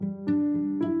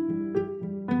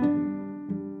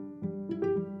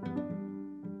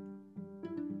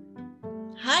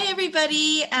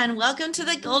everybody, and welcome to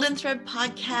the Golden Thread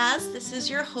Podcast. This is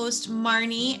your host,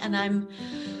 Marnie, and I'm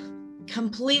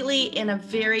completely in a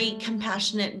very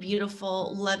compassionate,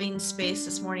 beautiful, loving space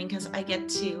this morning because I get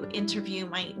to interview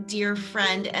my dear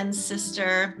friend and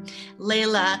sister,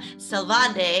 Leyla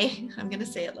Salvadé. I'm going to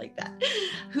say it like that,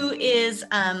 who is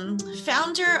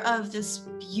founder of this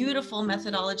beautiful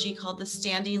methodology called the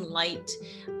Standing Light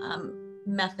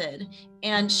method.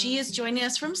 And she is joining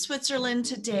us from Switzerland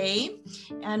today.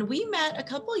 And we met a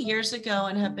couple of years ago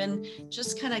and have been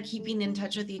just kind of keeping in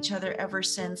touch with each other ever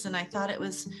since. And I thought it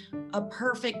was a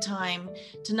perfect time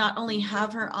to not only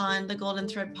have her on the Golden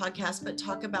Thread podcast, but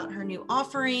talk about her new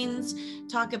offerings,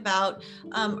 talk about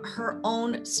her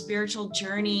own spiritual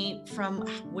journey from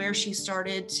where she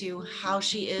started to how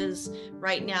she is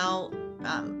right now,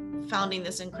 founding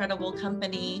this incredible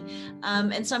company.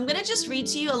 And so I'm going to just read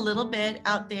to you a little bit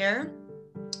out there,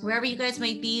 wherever you guys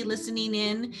might be listening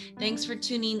in. Things for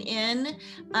tuning in.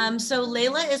 So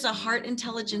Leyla is a heart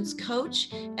intelligence coach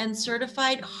and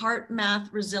certified heart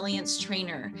math resilience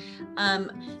trainer.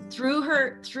 Through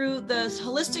the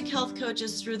holistic health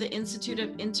coaches, through the Institute of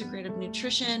Integrative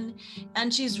Nutrition,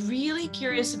 and she's really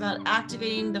curious about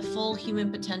activating the full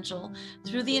human potential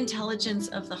through the intelligence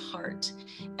of the heart.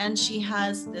 And she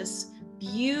has this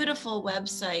beautiful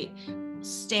website,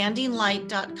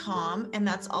 standinglight.com, and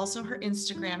that's also her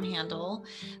Instagram handle,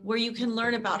 where you can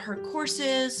learn about her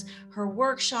courses, her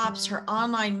workshops, her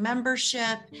online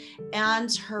membership,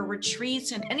 and her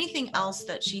retreats, and anything else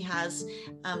that she has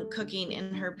cooking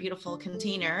in her beautiful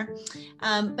container.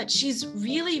 But she's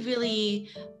really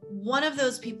one of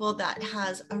those people that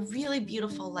has a really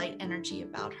beautiful light energy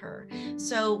about her.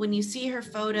 So when you see her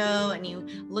photo and you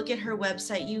look at her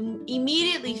website, you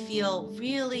immediately feel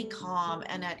really calm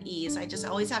and at ease. I just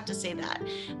always have to say that.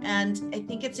 And I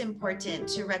think it's important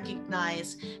to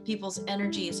recognize people's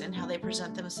energies and how they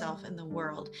present themselves in the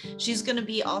world. She's going to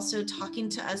be also talking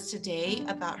to us today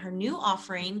about her new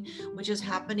offering, which is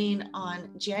happening on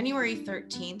January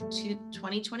 13th,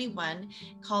 2021,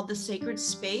 called The Sacred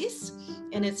Space.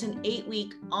 And it's an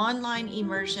 8-week online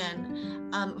immersion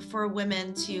for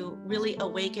women to really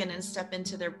awaken and step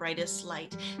into their brightest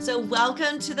light. So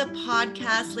welcome to the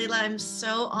podcast, Leyla. I'm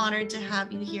so honored to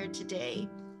have you here today.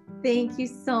 Thank you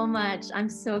so much. I'm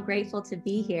so grateful to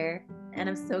be here, and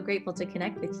I'm so grateful to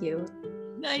connect with you.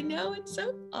 I know, it's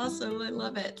so awesome. I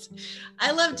love it.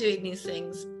 I love doing these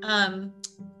things.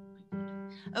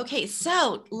 Okay,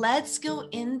 so let's go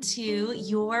into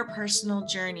your personal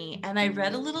journey. And I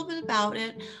read a little bit about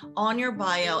it on your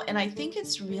bio, and I think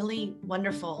it's really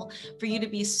wonderful for you to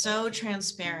be so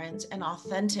transparent and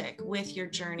authentic with your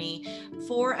journey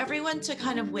for everyone to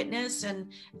kind of witness and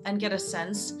get a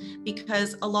sense,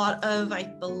 because a lot of, I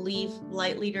believe,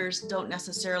 light leaders don't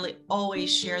necessarily always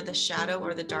share the shadow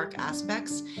or the dark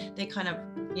aspects. They kind of,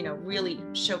 really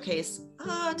showcase,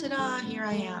 ta-da, here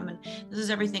I am, and this is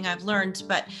everything I've learned.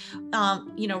 But,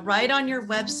 right on your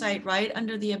website, right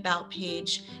under the About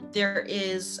page, there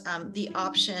is the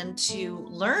option to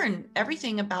learn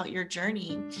everything about your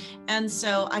journey. And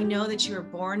so I know that you were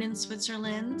born in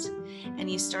Switzerland and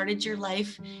you started your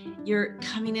life, you're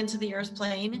coming into the earth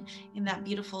plane in that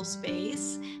beautiful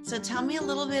space. So tell me a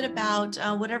little bit about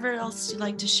whatever else you'd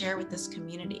like to share with this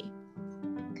community.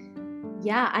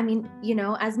 Yeah, I mean,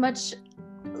 as much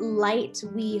light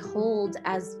we hold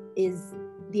as is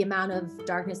the amount of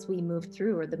darkness we move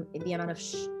through, or the amount of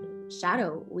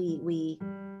shadow we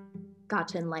got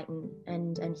to enlighten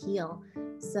and heal.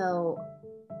 So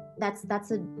that's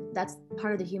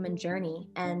part of the human journey.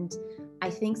 And I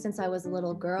think since I was a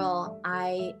little girl,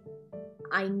 I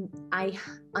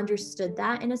understood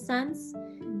that in a sense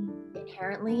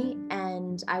inherently,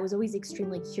 and I was always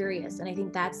extremely curious. And I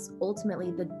think that's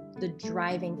ultimately the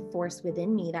driving force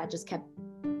within me that just kept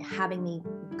having me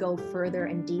go further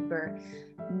and deeper,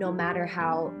 no matter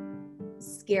how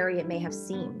scary it may have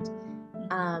seemed.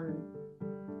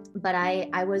 But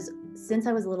since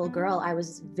I was a little girl, I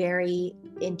was very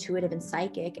intuitive and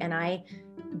psychic, and I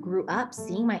grew up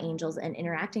seeing my angels and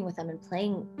interacting with them and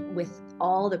playing with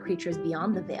all the creatures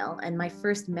beyond the veil. And my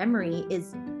first memory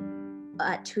is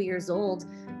at 2 years old,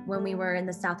 when we were in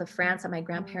the south of France at my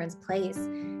grandparents' place,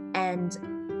 and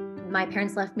my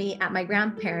parents left me at my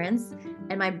grandparents',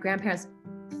 and my grandparents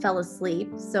fell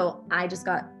asleep. So I just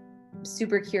got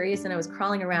super curious, and I was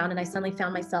crawling around, and I suddenly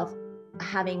found myself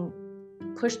having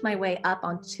pushed my way up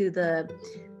onto the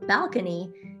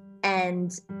balcony,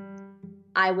 and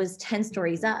I was 10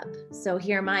 stories up. So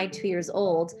here am I, 2 years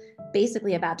old,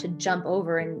 basically about to jump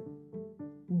over and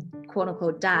quote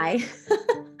unquote die.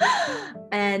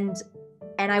 And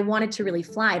I wanted to really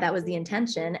fly. That was the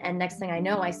intention. And next thing I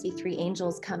know, I see 3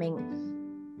 angels coming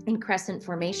in crescent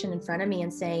formation in front of me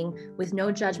and saying, with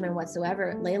no judgment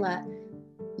whatsoever, Leyla,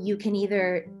 you can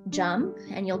either jump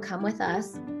and you'll come with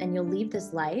us and you'll leave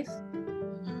this life,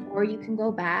 or you can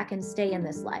go back and stay in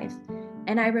this life.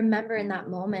 And I remember in that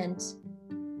moment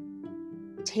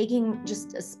taking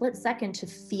just a split second to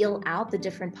feel out the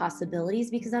different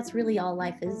possibilities, because that's really all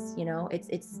life is, you know,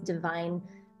 it's divine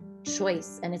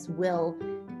choice and it's will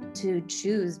to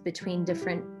choose between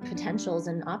different potentials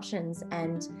and options.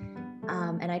 And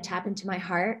I tapped into my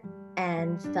heart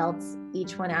and felt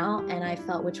each one out, and I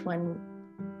felt which one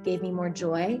gave me more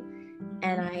joy.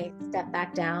 And I stepped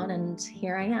back down, and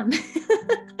here I am.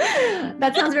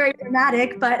 That sounds very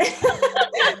dramatic, but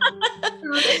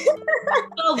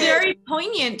well, very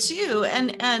poignant too,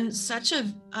 and such a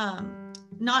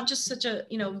not just such a,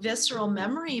 you know, visceral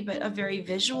memory, but a very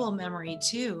visual memory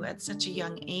too at such a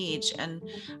young age. And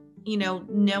you know,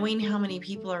 knowing how many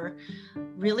people are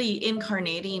really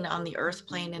incarnating on the earth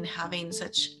plane and having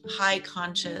such high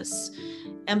conscious,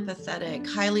 empathetic,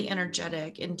 highly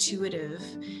energetic, intuitive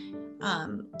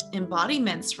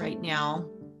embodiments right now.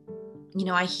 You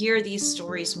know, I hear these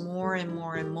stories more and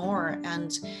more and more,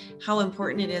 and how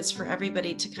important it is for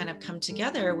everybody to kind of come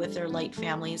together with their light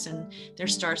families and their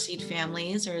starseed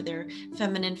families, or their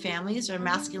feminine families or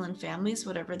masculine families,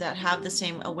 whatever, that have the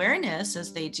same awareness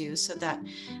as they do, so that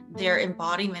their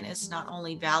embodiment is not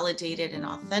only validated and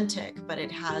authentic, but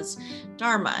it has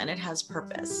dharma and it has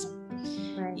purpose.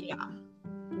 Right.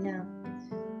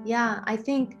 Yeah. I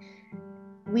think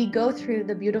we go through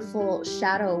the beautiful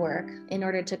shadow work in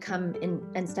order to come in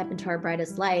and step into our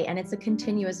brightest light. And it's a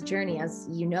continuous journey, as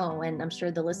you know, and I'm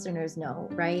sure the listeners know,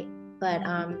 right? But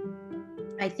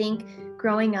I think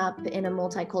growing up in a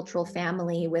multicultural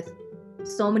family with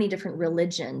so many different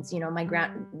religions, you know, my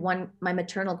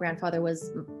maternal grandfather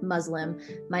was Muslim,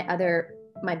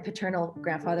 my paternal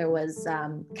grandfather was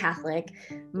Catholic.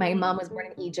 My mom was born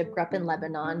in Egypt, grew up in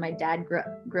Lebanon. My dad grew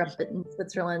up in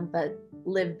Switzerland, but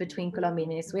lived between Colombia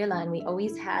and Venezuela. And we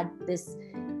always had this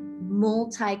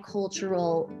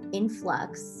multicultural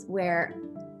influx where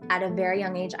at a very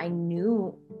young age, I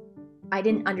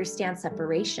didn't understand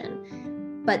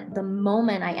separation. But the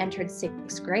moment I entered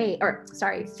first grade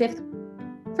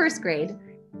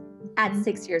at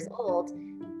 6 years old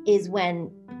is when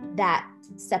that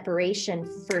separation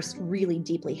first really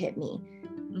deeply hit me.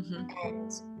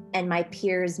 And my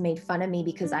peers made fun of me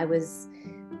because I was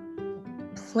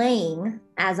playing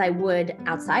as I would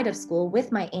outside of school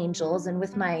with my angels and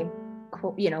with my,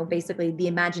 you know, basically the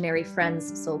imaginary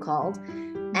friends, so-called.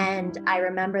 And I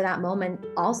remember that moment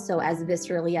also as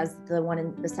viscerally as the one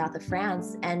in the south of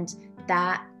France. And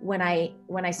that when I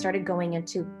started going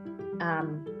into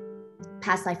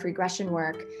past life regression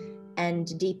work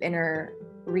and deep inner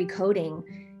recoding,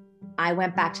 I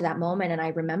went back to that moment and I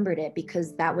remembered it,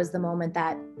 because that was the moment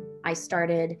that I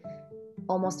started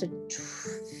almost a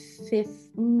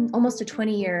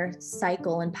 20-year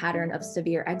cycle and pattern of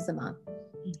severe eczema.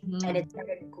 And it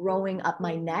started growing up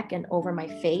my neck and over my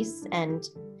face. And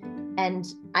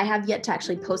I have yet to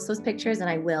actually post those pictures, and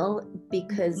I will,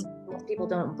 because most people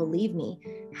don't believe me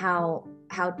how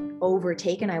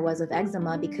overtaken I was of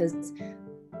eczema, because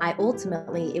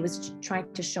it was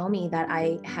trying to show me that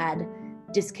I had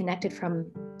disconnected from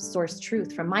source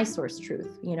truth, from my source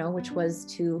truth, you know, which was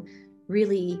to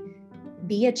really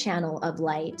be a channel of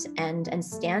light and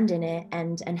stand in it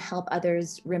and help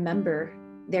others remember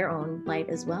their own light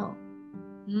as well.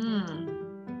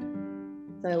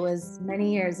 So it was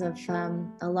many years of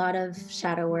a lot of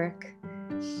shadow work,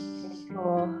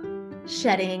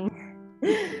 shedding,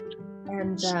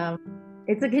 and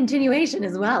it's a continuation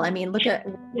as well. I mean, look at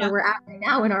where we're at right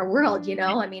now in our world, you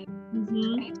know. I mean,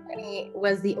 2020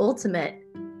 was the ultimate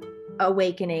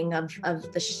awakening of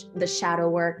the shadow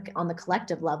work on the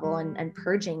collective level and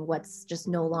purging what's just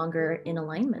no longer in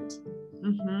alignment.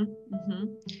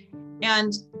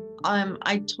 And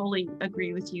I totally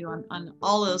agree with you on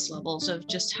all those levels of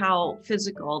just how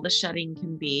physical the shedding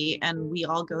can be. And we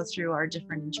all go through our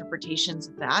different interpretations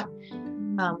of that,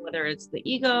 whether it's the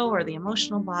ego or the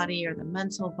emotional body or the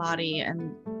mental body.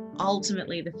 And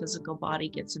ultimately the physical body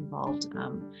gets involved.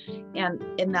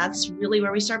 And that's really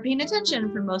where we start paying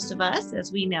attention for most of us,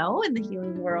 as we know in the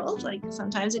healing world. Like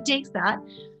sometimes it takes that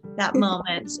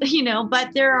moment, you know,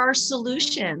 but there are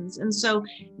solutions. And so,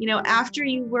 you know, after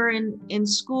you were in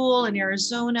school in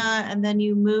Arizona and then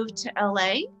you moved to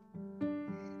LA?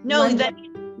 No,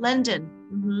 London.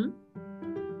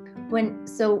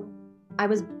 I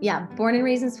was, born and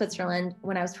raised in Switzerland.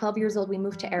 When I was 12 years old, we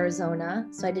moved to Arizona.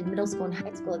 So I did middle school and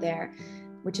high school there,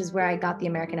 which is where I got the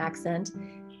American accent.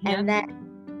 Yeah. And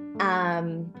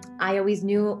then I always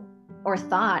knew or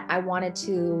thought I wanted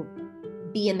to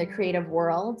be in the creative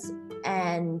world.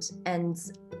 And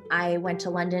I went to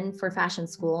London for fashion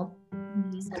school,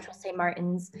 Central St.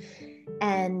 Martin's,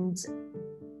 and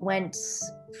went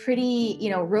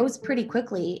rose pretty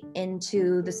quickly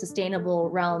into the sustainable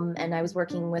realm. And I was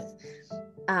working with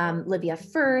Livia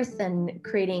Firth and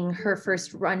creating her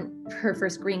first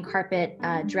green carpet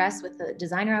dress with the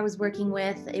designer I was working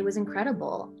with. It was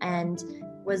incredible, and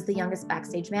was the youngest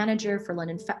backstage manager for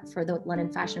the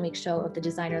London Fashion Week show of the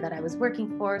designer that I was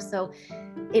working for. So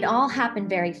it all happened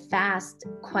very fast,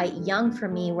 quite young for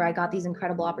me, where I got these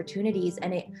incredible opportunities,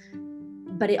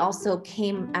 but it also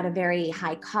came at a very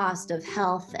high cost of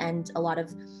health and a lot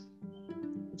of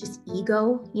just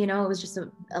ego. It was just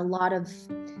a lot of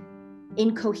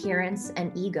incoherence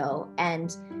and ego.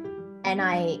 And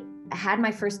I had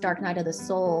my first dark night of the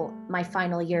soul my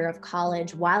final year of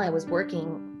college, while I was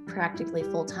working practically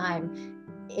full time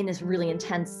in this really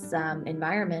intense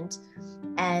environment.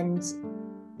 And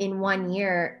in 1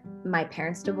 year, my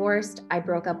parents divorced. I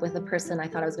broke up with a person I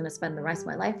thought I was going to spend the rest of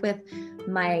my life with.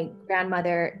 My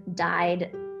grandmother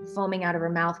died foaming out of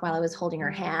her mouth while I was holding her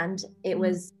hand. It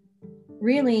was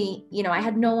really, I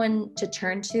had no one to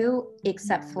turn to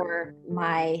except for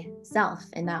myself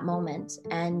in that moment.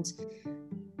 And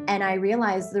I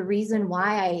realized the reason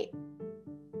why I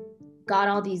got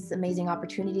all these amazing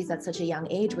opportunities at such a young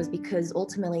age was because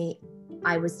ultimately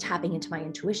I was tapping into my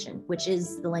intuition, which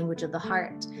is the language of the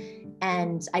heart.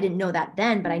 And I didn't know that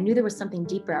then, but I knew there was something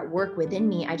deeper at work within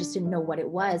me. I just didn't know what it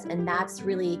was. And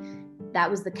that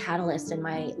was the catalyst in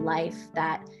my life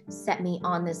that set me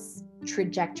on this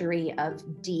trajectory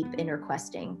of deep inner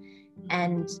questing.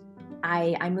 And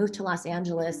I moved to Los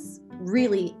Angeles.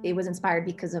 Really, it was inspired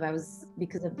because of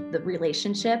the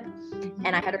relationship.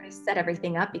 And I had already set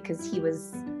everything up because he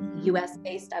was US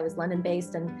based, I was London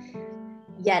based. And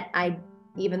yet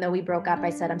even though we broke up, I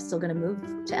said, I'm still going to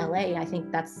move to LA. I think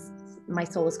my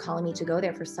soul is calling me to go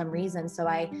there for some reason. So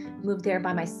I moved there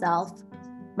by myself.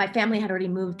 My family had already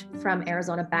moved from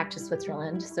Arizona back to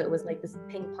Switzerland. So it was like this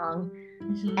ping pong.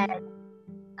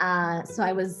 And so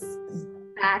I was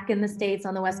back in the States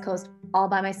on the West Coast, all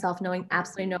by myself, knowing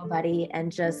absolutely nobody,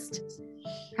 and just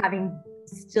having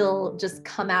still just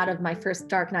come out of my first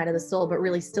dark night of the soul, but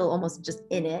really still almost just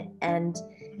in it. And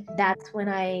that's when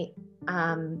I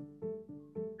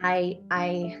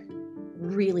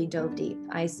really dove deep.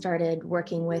 I started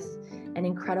working with an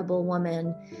incredible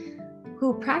woman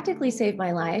who practically saved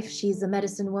my life. She's a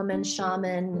medicine woman,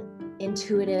 shaman,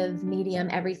 intuitive, medium,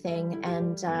 everything.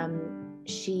 And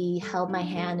she held my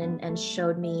hand and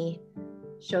showed me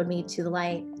to the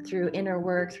light through inner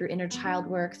work, through inner child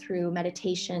work, through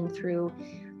meditation, through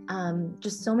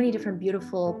just so many different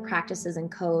beautiful practices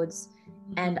and codes.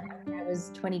 And I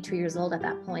was 22 years old at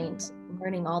that point,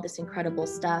 learning all this incredible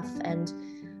stuff, and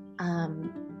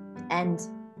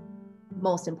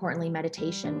most importantly,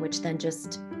 meditation, which then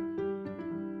just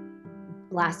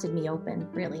blasted me open,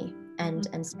 really,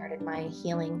 and started my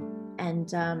healing.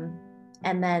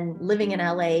 And then living in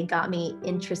LA got me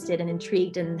interested and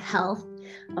intrigued in health.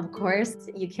 Of course,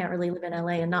 you can't really live in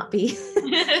LA and not be.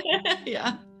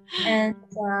 Yeah. And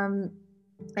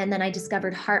then I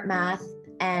discovered heart math,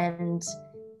 and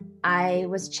I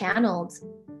was channeled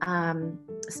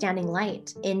standing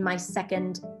light in my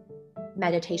second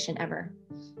meditation ever,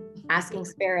 asking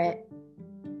spirit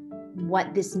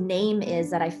what this name is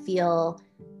that I feel.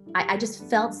 I just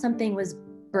felt something was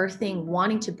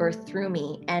wanting to birth through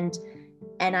me. And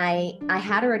I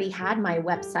had already had my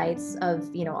websites of,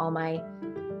 all my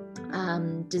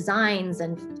designs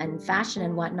and fashion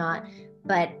and whatnot,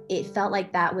 but it felt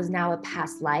like that was now a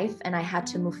past life, and I had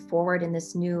to move forward in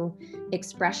this new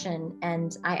expression.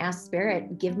 And I asked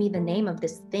spirit, give me the name of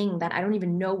this thing that I don't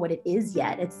even know what it is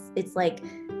yet. It's like,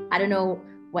 I don't know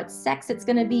what sex it's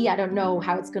going to be. I don't know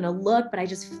how it's going to look, but I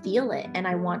just feel it. And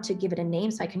I want to give it a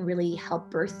name so I can really help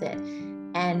birth it.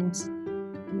 And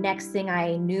next thing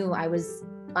I knew, I was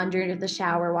under the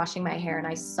shower washing my hair, and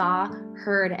I saw,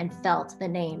 heard, and felt the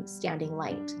name Standing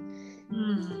Light.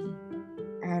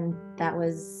 And that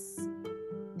was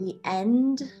the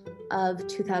end of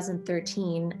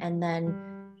 2013. And then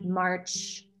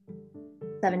March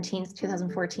 17th,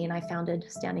 2014, I founded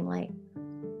Standing Light.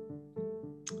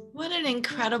 What an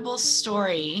incredible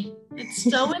story.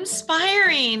 It's so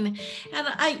inspiring. And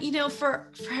I, for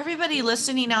everybody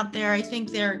listening out there, I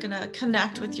think they're going to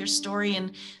connect with your story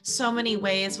in so many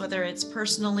ways, whether it's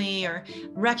personally or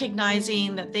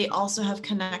recognizing that they also have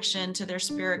connection to their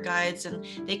spirit guides and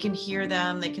they can hear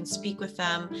them, they can speak with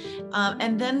them.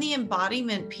 And then the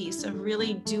embodiment piece of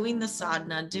really doing the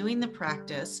sadhana, doing the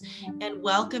practice, and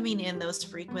welcoming in those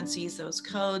frequencies, those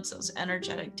codes, those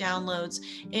energetic downloads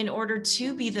in order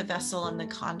to be the vessel and the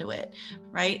conduit,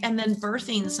 right? And then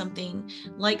birthing something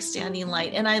like Standing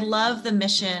Light. And I love the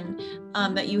mission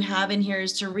that you have in here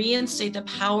is to reinstate the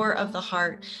power of the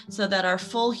heart so that our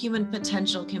full human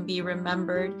potential can be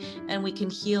remembered and we can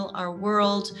heal our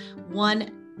world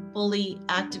one fully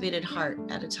activated heart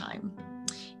at a time.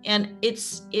 And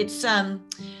it's just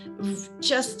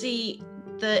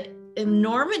the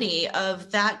enormity of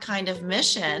that kind of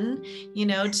mission,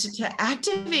 to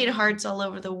activate hearts all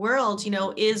over the world,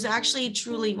 is actually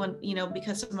truly when,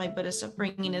 because of my Buddhist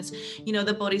upbringing is,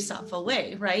 the Bodhisattva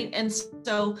way, right? And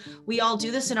so we all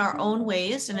do this in our own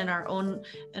ways and in our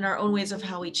own ways of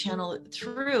how we channel it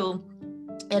through.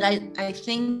 And I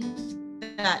think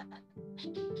that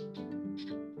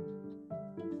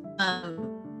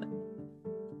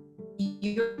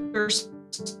your story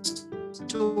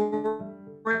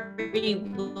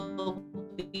will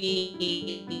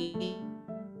be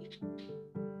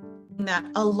that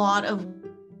a lot of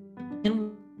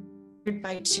women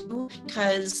by too,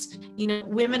 because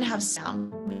women have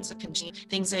sound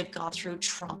things they've gone through,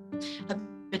 trauma,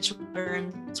 habitual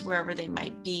patterns, wherever they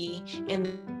might be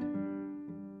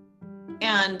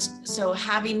and so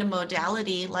having a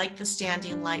modality like the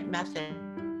Standing Light method,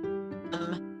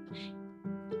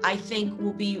 I think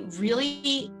will be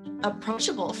really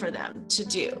approachable for them to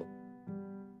do.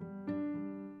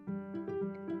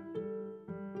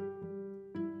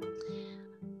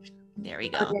 There we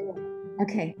go.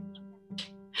 Okay.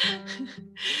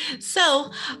 So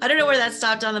I don't know where that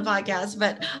stopped on the podcast,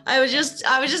 but I was just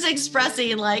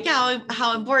expressing like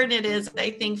how important it is, I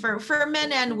think, for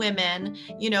men and women,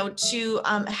 to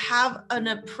have an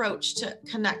approach to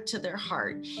connect to their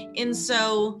heart. And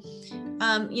so,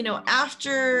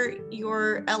 after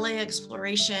your LA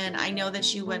exploration, I know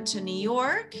that you went to New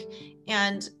York,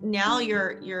 and now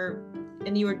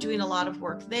you were doing a lot of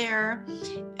work there,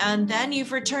 and then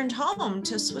you've returned home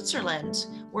to Switzerland,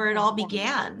 where it all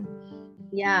began.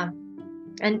 Yeah.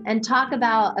 And talk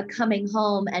about a coming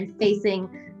home and facing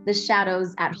the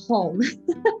shadows at home.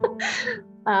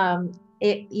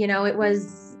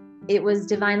 It was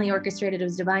divinely orchestrated. It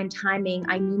was divine timing.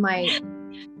 I knew my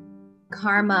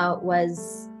karma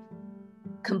was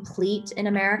complete in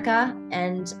America,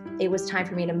 and it was time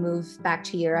for me to move back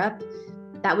to Europe.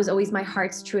 That was always my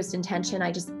heart's truest intention.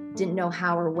 I just didn't know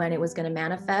how or when it was going to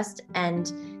manifest.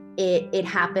 And it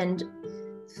happened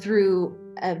through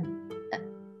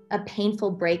a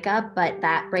painful breakup, but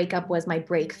that breakup was my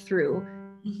breakthrough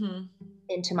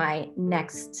into my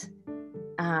next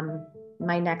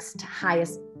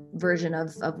highest version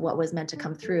of what was meant to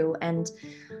come through. And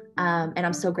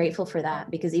I'm so grateful for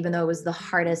that, because even though it was the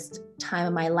hardest time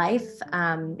of my life,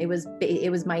 it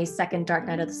was my second dark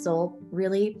night of the soul,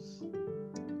 really.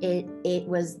 It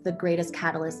was the greatest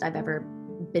catalyst I've ever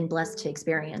been blessed to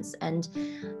experience. And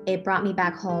it brought me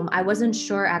back home. I wasn't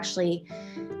sure, actually.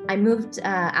 I moved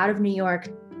out of New York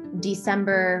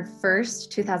December 1st,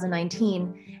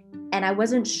 2019. And I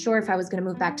wasn't sure if I was going to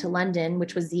move back to London,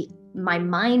 which was my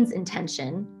mind's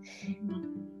intention.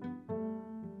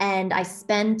 And I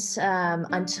spent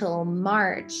until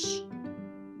March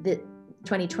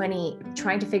 2020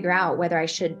 trying to figure out whether I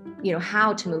should,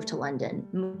 how to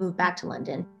move back to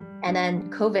London. And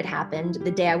then COVID happened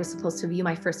the day I was supposed to view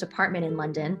my first apartment in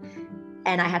London.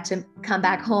 And I had to come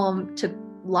back home to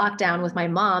lockdown with my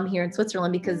mom here in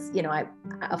Switzerland, because,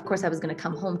 of course I was going to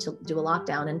come home to do a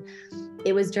lockdown. And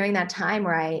it was during that time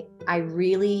where I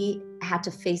really had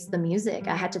to face the music.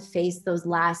 I had to face those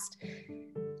last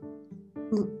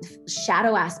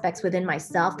shadow aspects within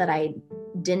myself that I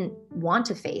didn't want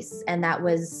to face. And that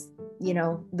was,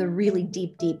 the really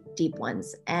deep, deep, deep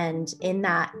ones. And in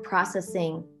that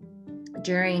processing,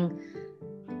 during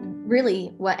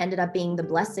really what ended up being the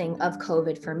blessing of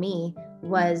COVID for me,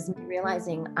 was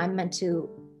realizing I'm meant to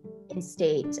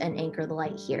instate and anchor the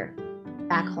light here,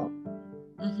 back home.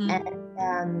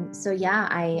 And so yeah,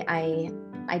 I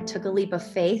took a leap of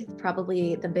faith,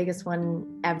 probably the biggest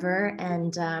one ever.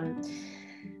 And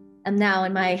I'm now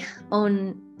in my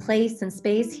own place and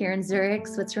space here in Zurich,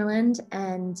 Switzerland.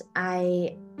 And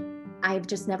I've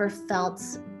just never felt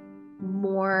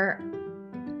more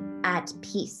at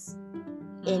peace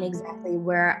in exactly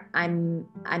where I'm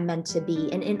meant to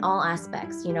be, and in all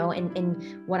aspects, you know,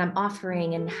 in what I'm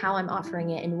offering and how I'm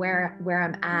offering it and where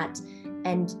I'm at.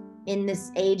 And in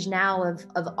this age now of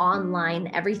online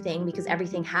everything, because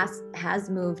everything has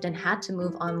moved and had to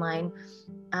move online,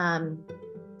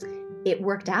 it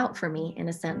worked out for me in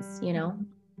a sense, you know.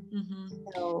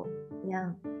 So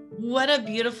yeah. What a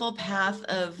beautiful path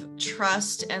of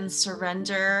trust and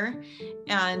surrender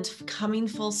and coming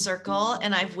full circle.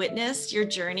 And I've witnessed your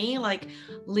journey, like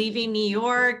leaving New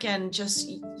York, and just,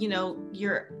 you know,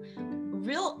 your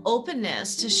real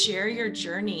openness to share your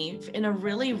journey in a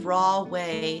really raw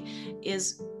way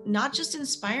is not just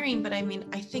inspiring, but I mean,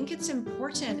 I think it's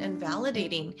important and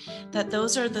validating that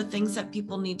those are the things that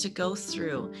people need to go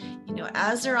through, you know,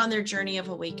 as they're on their journey of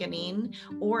awakening,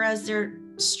 or as they're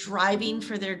striving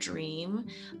for their dream,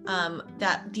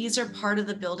 that these are part of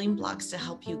the building blocks to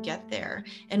help you get there.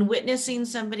 And witnessing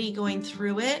somebody going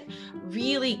through it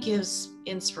really gives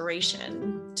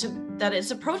inspiration to that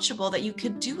it's approachable, that you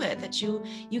could do it, that you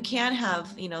can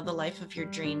have, you know, the life of your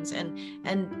dreams, and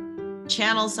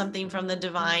channel something from the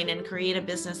divine and create a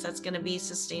business that's going to be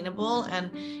sustainable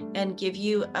and give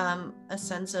you a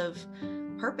sense of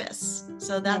purpose.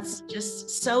 So that's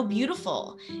just so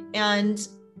beautiful. And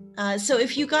so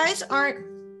if you guys aren't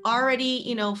already,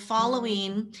 you know,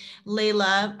 following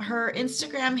Leyla, her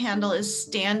Instagram handle is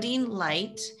Standing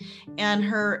Light, and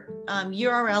her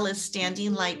URL is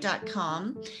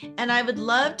standinglight.com. And I would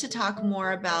love to talk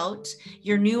more about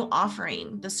your new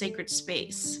offering, the Sacred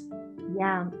Space.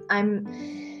 Yeah, I'm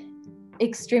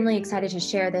extremely excited to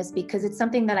share this because it's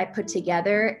something that I put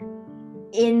together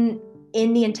in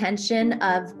the intention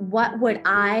of what would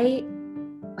I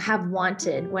have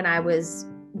wanted when I was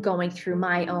going through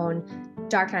my own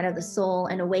dark night of the soul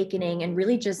and awakening, and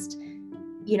really just,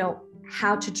 you know,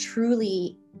 how to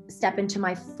truly step into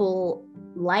my full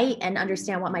light and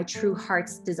understand what my true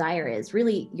heart's desire is,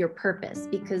 really your purpose,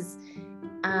 because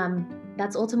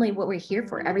that's ultimately what we're here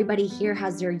for. Everybody here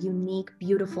has their unique,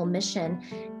 beautiful mission.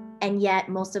 And yet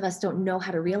most of us don't know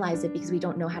how to realize it because we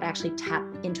don't know how to actually tap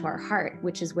into our heart,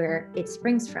 which is where it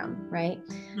springs from, right?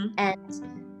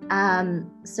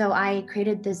 And so I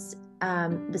created this,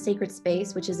 the Sacred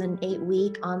Space, which is an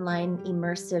 8-week online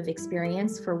immersive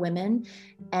experience for women.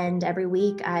 And every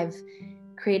week I've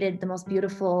created the most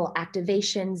beautiful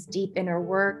activations, deep inner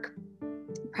work,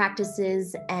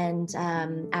 practices, and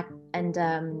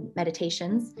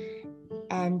meditations.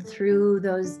 And through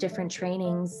those different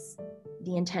trainings,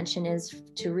 the intention is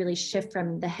to really shift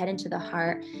from the head into the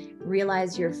heart,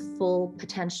 realize your full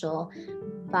potential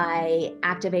by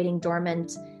activating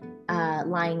dormant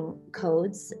lying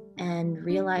codes, and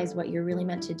realize what you're really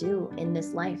meant to do in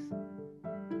this life.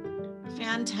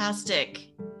 Fantastic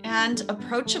and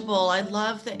approachable. I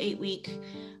love the 8-week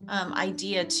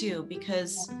idea too,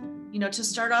 because, you know, to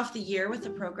start off the year with a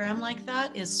program like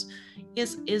that is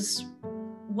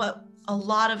what a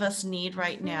lot of us need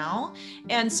right now.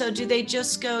 And so do they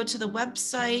just go to the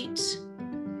website?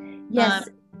 Yes,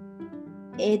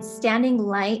 it's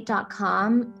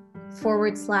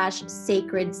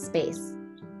standinglight.com/sacred space.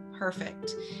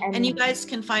 Perfect. And you guys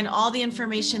can find all the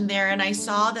information there. And I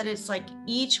saw that it's like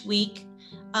each week,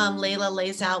 Leyla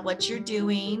lays out what you're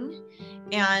doing.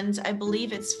 And I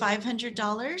believe it's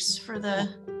 $500 for the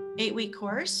 8-week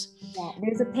course. Yeah,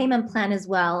 there's a payment plan as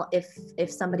well.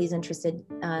 If somebody's interested,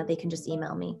 they can just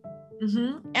email me.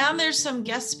 And there's some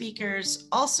guest speakers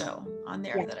also on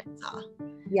there that I saw.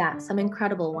 Yeah, some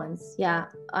incredible ones. Yeah.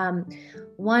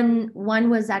 One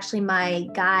was actually my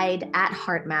guide at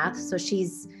Heart Math. So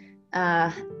she's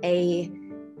a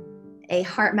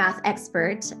heart math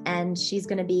expert, and she's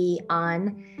going to be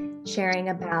on sharing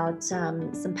about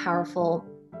some powerful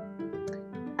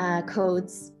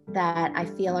codes that I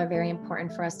feel are very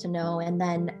important for us to know. And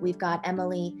then we've got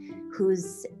Emily,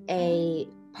 who's a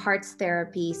parts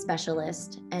therapy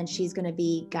specialist, and she's going to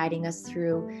be guiding us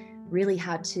through really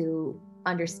how to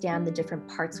understand the different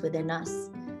parts within us.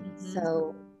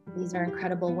 So these are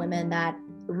incredible women that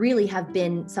really have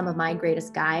been some of my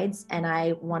greatest guides, and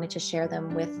I wanted to share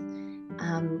them with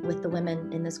the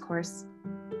women in this course.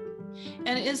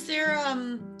 And is there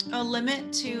a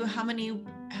limit to how many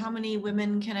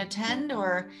women can attend,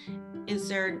 or is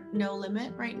there no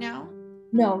limit right now?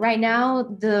 No, right now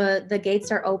the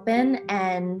gates are open,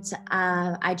 and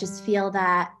I just feel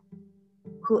that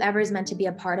whoever is meant to be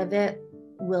a part of it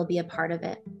will be a part of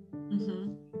it.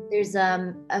 There's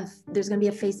going to be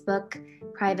a Facebook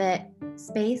private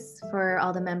space for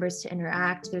all the members to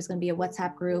interact. There's going to be a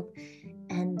WhatsApp group,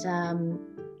 and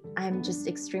I'm just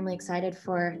extremely excited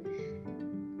for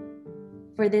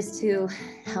for this to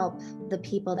help the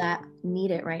people that need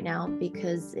it right now,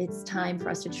 because it's time for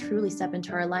us to truly step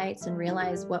into our lights and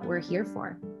realize what we're here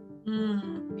for.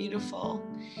 Beautiful.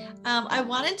 I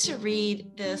wanted to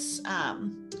read this,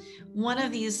 one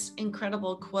of these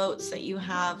incredible quotes that you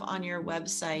have on your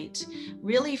website,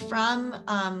 really from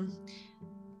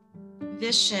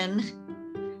Vishen,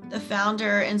 the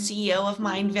founder and CEO of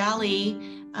Mind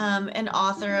Valley, and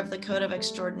author of the Code of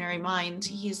Extraordinary Mind.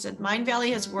 He said, Mind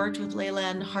Valley has worked with Leyla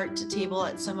and Heart to Table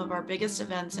at some of our biggest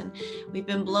events, and we've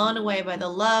been blown away by the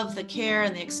love, the care,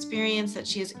 and the experience that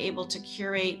she is able to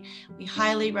curate. We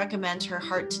highly recommend her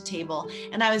Heart to Table.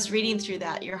 And I was reading through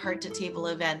that, your Heart to Table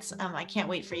events. I can't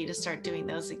wait for you to start doing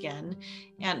those again.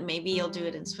 And maybe you'll do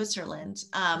it in Switzerland.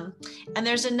 And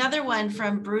there's another one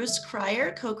from Bruce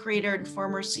Cryer, co-creator and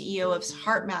former CEO of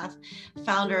HeartMath,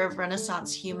 founder of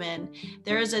Renaissance Human.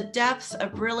 There is a depth, a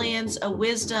brilliance, a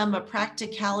wisdom, a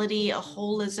practicality, a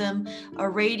holism, a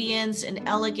radiance, an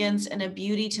elegance, and a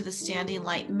beauty to the Standing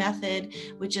Light method,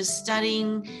 which is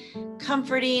stunning,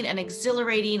 comforting, and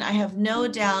exhilarating. I have no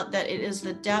doubt that it is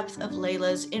the depth of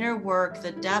Leyla's inner work,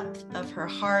 the depth of her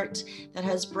heart, that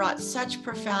has brought such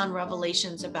profound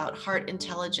revelations about heart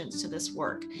intelligence to this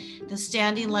work. The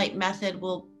Standing Light method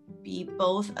will be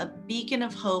both a beacon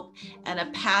of hope and a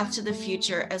path to the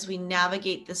future as we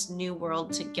navigate this new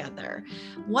world together.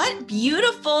 What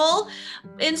beautiful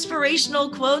inspirational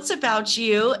quotes about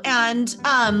you. And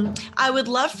I would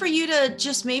love for you to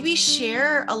just maybe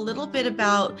share a little bit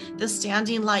about the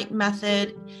Standing Light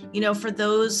method, for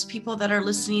those people that are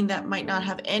listening that might not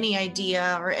have any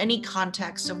idea or any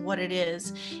context of what it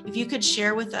is. If you could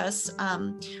share with us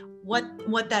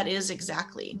what that is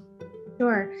exactly.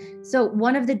 Sure. So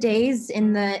one of the days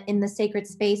in the sacred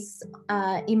space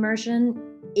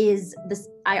immersion is this.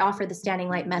 I offer the Standing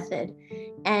Light method,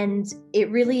 and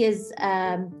it really is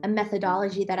a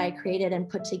methodology that I created and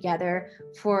put together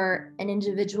for an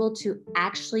individual to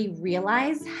actually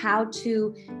realize how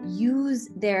to use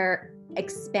their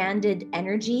expanded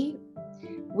energy,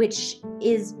 which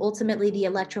is ultimately the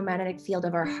electromagnetic field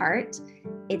of our heart.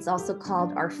 It's also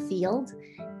called our field.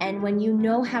 And when you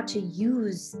know how to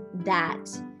use that,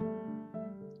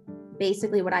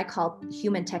 basically what I call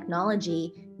human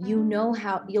technology,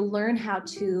 you'll learn how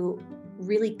to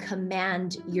really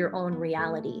command your own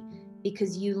reality,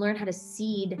 because you learn how to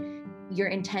seed your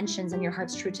intentions and your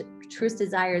heart's truest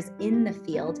desires in the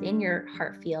field, in your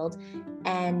heart field,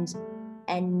 and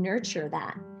nurture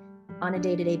that on a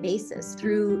day-to-day basis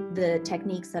through the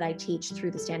techniques that I teach through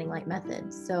the Standing Light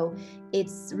method. So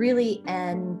it's really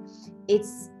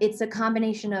it's a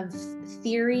combination of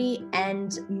theory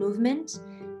and movement,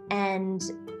 and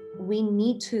we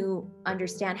need to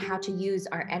understand how to use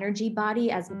our energy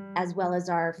body as well as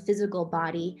our physical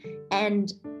body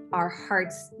and our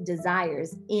heart's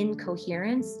desires in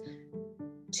coherence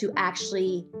to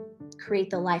actually create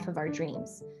the life of our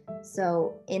dreams.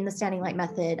 So in the Standing Light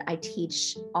method, I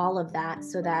teach all of that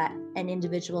so that an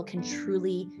individual can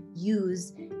truly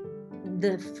use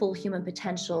the full human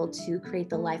potential to create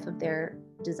the life of their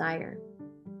desire.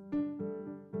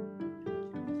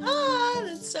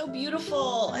 That's so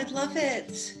beautiful. I love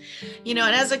it. And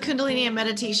as a Kundalini and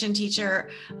meditation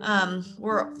teacher,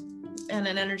 and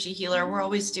an energy healer, we're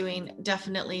always doing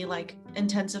definitely like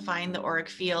intensifying the auric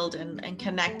field and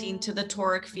connecting to the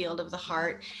toric field of the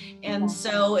heart. And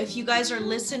so if you guys are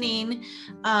listening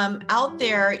out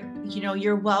there,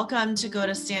 you're welcome to go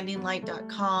to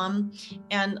standinglight.com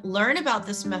and learn about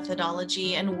this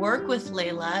methodology and work with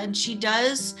Leyla. And she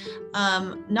does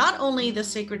not only the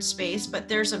sacred space, but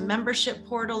there's a membership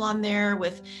portal on there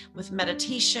with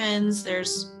meditations.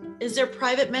 Is there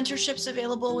private mentorships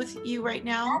available with you right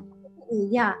now?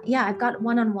 Yeah, I've got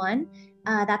one-on-one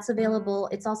that's available.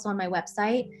 It's also on my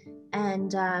website,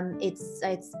 and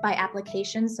it's by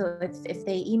application. So if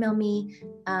they email me,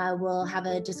 we'll have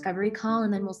a discovery call,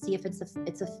 and then we'll see if it's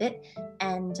a fit,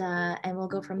 and we'll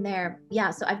go from there.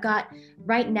 Yeah, so I've got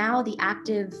right now the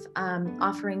active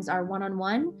offerings are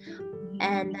one-on-one,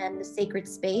 and then the sacred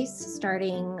space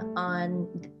starting on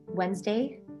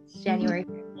Wednesday, January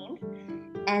 15th,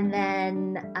 and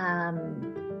then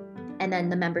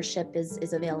the membership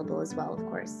is available as well, of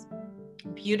course.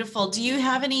 Beautiful. Do you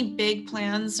have any big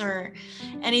plans or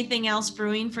anything else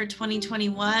brewing for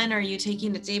 2021? Are you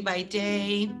taking it day by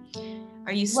day?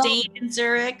 Are you staying in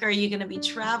Zurich? Are you going to be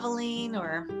traveling?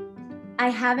 Or I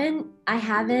haven't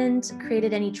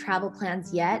created any travel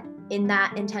plans yet. In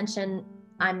that intention,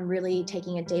 I'm really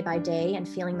taking it day by day and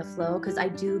feeling the flow, because I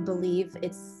do believe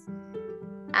it's,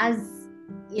 as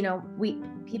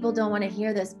people don't want to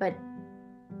hear this, but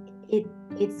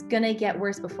it's gonna get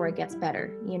worse before it gets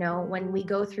better. You know, when we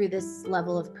go through this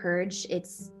level of purge,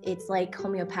 it's like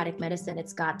homeopathic medicine.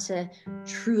 It's got to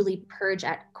truly purge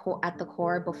at the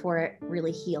core before it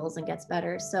really heals and gets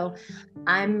better. So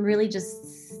I'm really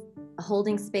just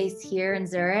holding space here in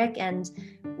Zurich, and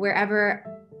wherever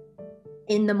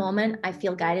in the moment I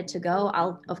feel guided to go,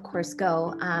 I'll of course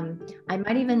go.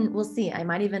 We'll see. I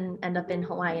might even end up in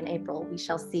Hawaii in April. We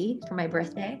shall see, for my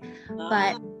birthday.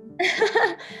 But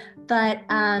but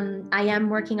I am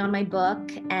working on my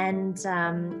book, and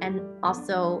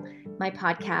also my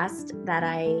podcast that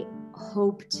I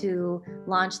hope to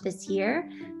launch this year.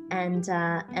 And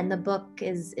the book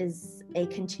is a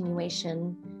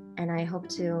continuation, and I hope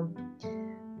to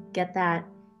get that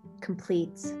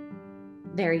complete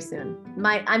very soon.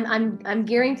 I'm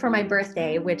gearing for my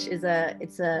birthday, which is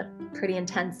it's a pretty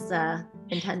intense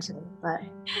intention, but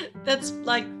that's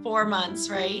like 4 months,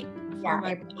 right? 4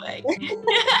 months away.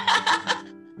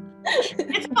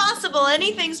 It's possible.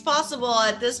 Anything's possible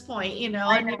at this point, you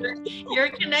know, and you're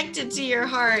connected to your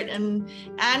heart, and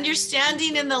you're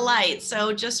standing in the light.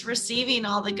 So just receiving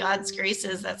all the God's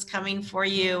graces that's coming for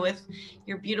you with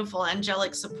your beautiful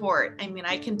angelic support. I mean,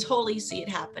 I can totally see it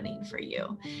happening for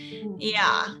you.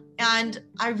 Yeah. And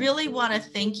I really want to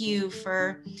thank you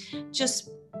for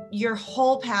just your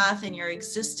whole path and your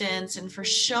existence, and for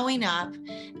showing up,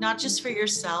 not just for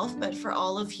yourself, but for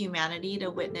all of humanity to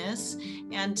witness,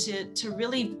 and to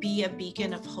really be a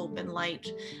beacon of hope and light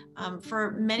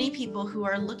for many people who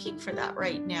are looking for that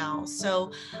right now.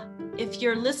 So if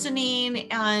you're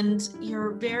listening and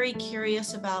you're very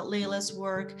curious about Leyla's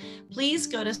work, please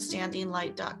go to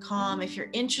standinglight.com. If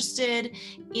you're interested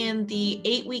in the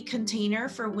 8-week container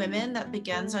for women that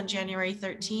begins on January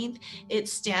 13th,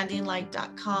 it's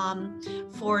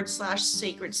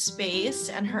standinglight.com/sacred space.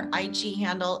 And her IG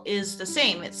handle is the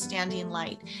same. It's Standing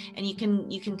Light. And you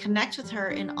can connect with her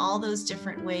in all those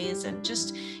different ways, and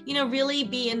just, you know, really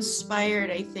be inspired,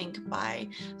 I think, by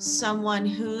someone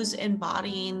who's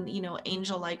embodying, you know,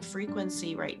 angel-like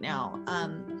frequency right now,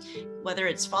 whether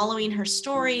it's following her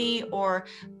story or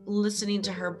listening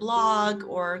to her blog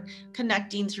or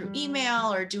connecting through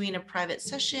email or doing a private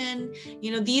session.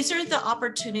 You know, these are the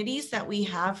opportunities that we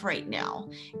have right now.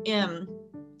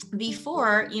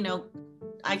 Before, you know,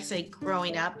 I say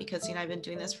growing up, because, you know, I've been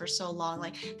doing this for so long,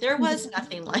 like there was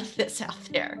nothing like this out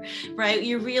there, right?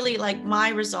 You really, like, my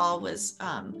resolve was,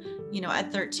 you know,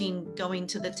 at 13, going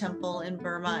to the temple in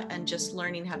Burma and just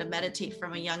learning how to meditate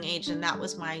from a young age. And that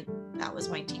was my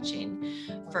teaching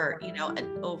for, you know,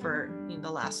 over, you know,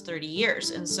 the last 30 years.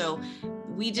 And so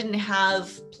we didn't have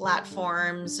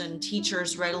platforms and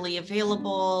teachers readily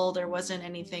available. There wasn't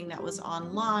anything that was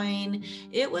online.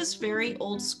 It was very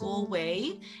old school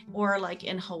way, or like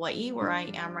in Hawaii, where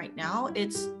I am right now,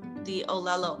 it's the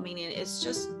olelo, meaning it's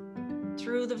just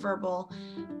through the verbal.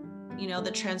 You know,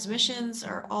 the transmissions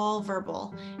are all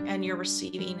verbal, and you're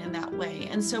receiving in that way.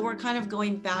 And so we're kind of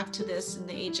going back to this in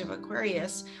the age of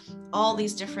Aquarius, all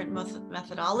these different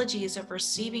methodologies of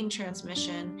receiving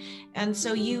transmission. And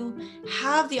so you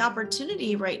have the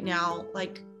opportunity right now,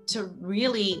 like, to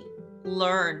really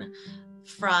learn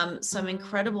from some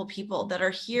incredible people that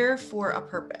are here for a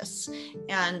purpose.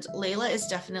 And Leyla is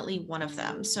definitely one of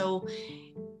them. So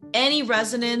any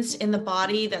resonance in the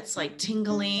body that's like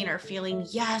tingling or feeling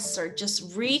yes, or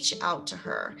just reach out to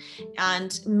her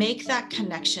and make that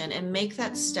connection and make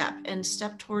that step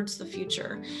towards the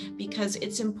future, because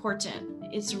it's important.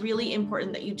 It's really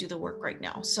important that you do the work right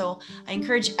now. So I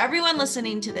encourage everyone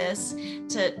listening to this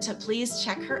to please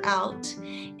check her out.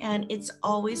 And it's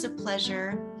always a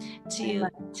pleasure to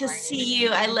see you.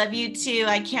 I love you too.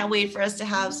 I can't wait for us to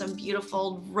have some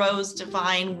beautiful Rose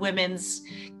Divine women's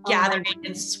gathering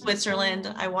in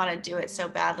Switzerland. I want to do it so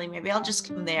badly. Maybe I'll just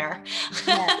come there.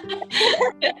 Yes.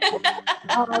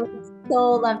 I would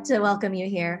so love to welcome you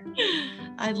here.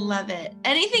 I love it.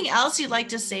 Anything else you'd like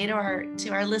to say to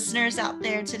our listeners out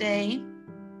there today?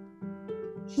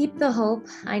 Keep the hope.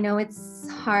 I know it's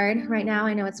hard right now.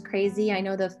 I know it's crazy. I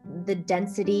know the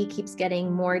density keeps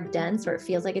getting more dense, or it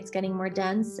feels like it's getting more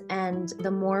dense. And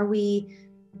the more we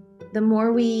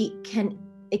can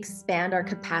expand our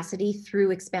capacity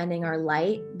through expanding our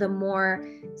light, the more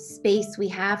space we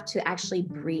have to actually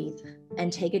breathe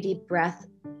and take a deep breath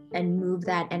and move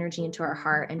that energy into our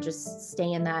heart and just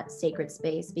stay in that sacred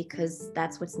space, because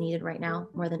that's what's needed right now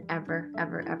more than ever,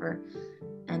 ever, ever.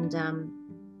 And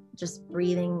just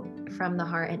breathing from the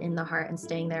heart and in the heart and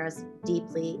staying there as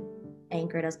deeply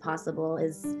anchored as possible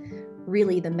is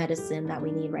really the medicine that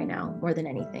we need right now more than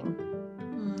anything.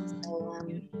 So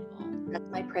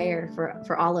that's my prayer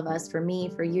for all of us, for me,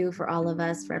 for you, for all of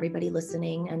us, for everybody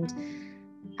listening. And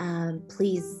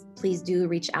please do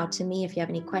reach out to me if you have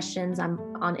any questions. I'm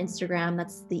on Instagram.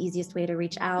 That's the easiest way to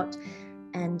reach out.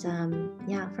 And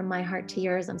from my heart to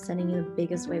yours, I'm sending you the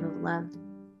biggest wave of love.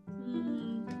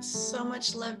 So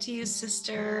much love to you,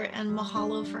 sister, and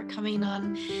mahalo for coming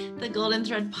on the Golden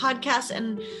Thread podcast,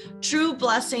 and true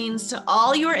blessings to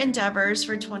all your endeavors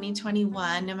for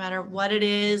 2021. No matter what it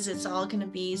is, it's all going to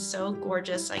be so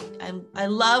gorgeous. I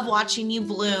love watching you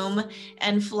bloom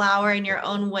and flower in your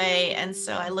own way, and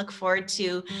so I look forward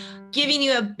to giving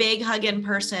you a big hug in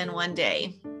person one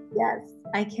day. Yes,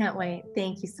 I can't wait.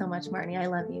 Thank you so much, Marnie. I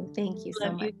love you. Thank you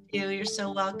so much. Love you too. You're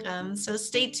so welcome. So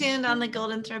stay tuned on the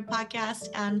Golden Thread podcast,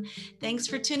 and thanks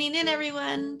for tuning in,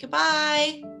 everyone.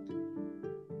 Goodbye.